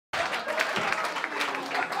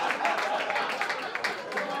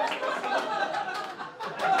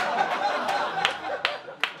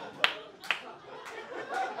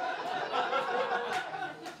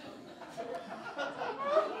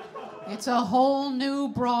It's a whole new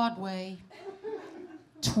Broadway.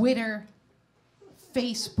 Twitter,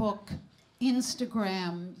 Facebook,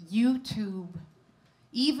 Instagram, YouTube.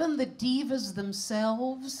 Even the divas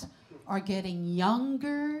themselves are getting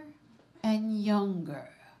younger and younger.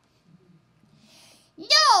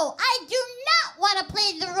 No, I do not want to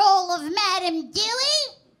play the role of Madame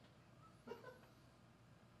Dilly.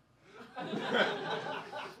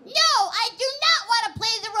 No, I do not want to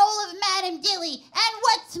play the role of Madame Dilly. And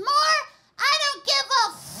what's more, I don't give a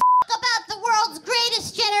f*** about the world's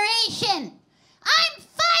greatest generation. I'm 5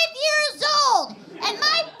 years old, and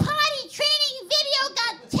my potty training video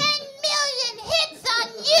got 10 million hits on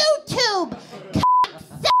YouTube.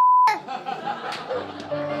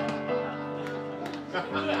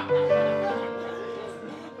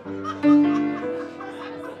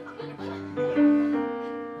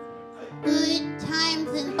 Good times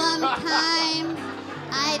and bum times,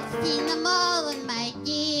 I've seen them all in my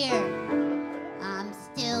dear. I'm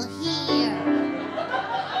still here.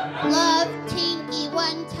 Loved Tinky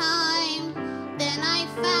one time, then I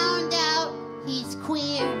found out he's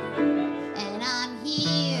queer, and I'm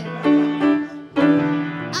here.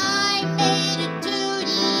 I made a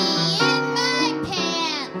duty in my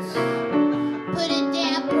pants, put a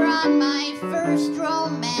damper on my first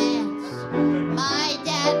romance. My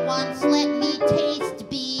dad once let me taste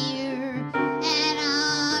beer, and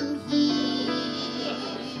I'm here.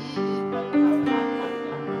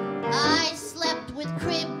 I slept with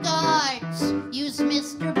crib guards, used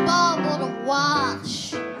Mr. Bubble to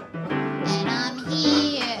wash, and I'm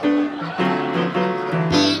here.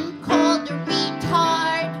 Been called a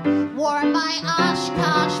retard, wore my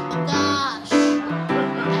Oshkosh bagosh,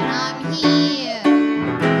 and I'm here.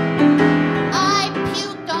 I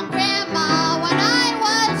puked on Grandma when I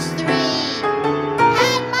was 3,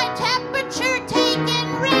 had my temperature taken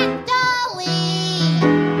rectally.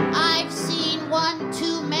 I've seen one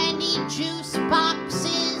too many juice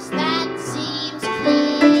boxes, that seems clear.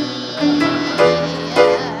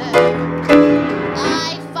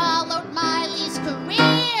 I followed Miley's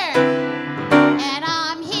career, and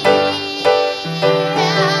I'm here.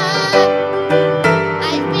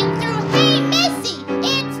 I've been through, hey Missy,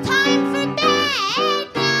 it's time for bed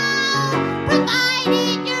now,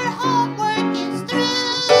 provided your homework is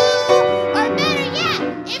through. Or better yet,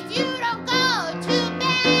 if you don't go to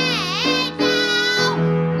bed now,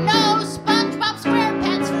 no SpongeBob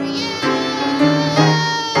SquarePants for you.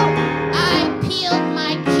 I peeled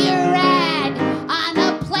my curad on a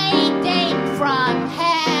play date from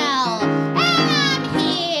hell, and I'm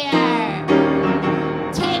here.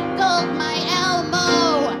 Tickled my Elmo,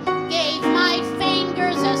 gave my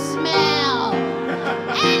fingers a smell,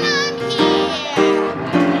 and I'm here.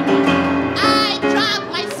 I dropped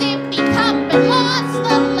my sippy cup and lost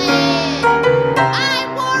the lid. I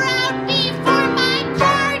wore out before my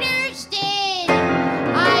Carters did.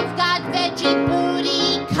 I've got veggie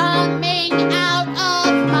booty coming out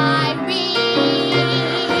of my rear.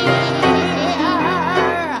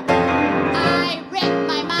 I ripped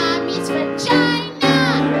my mommy's vagina,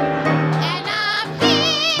 and I'm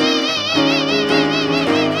here.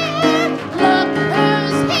 Look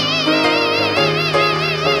who's here.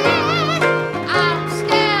 I'm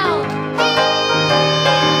still here.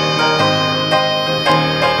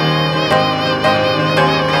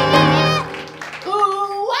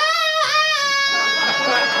 Ooh, ah.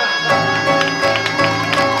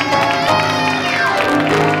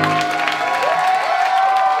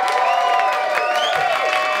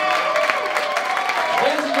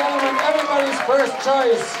 Ladies and gentlemen, everybody's first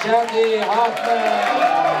choice, Jackie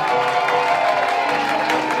Hoffman.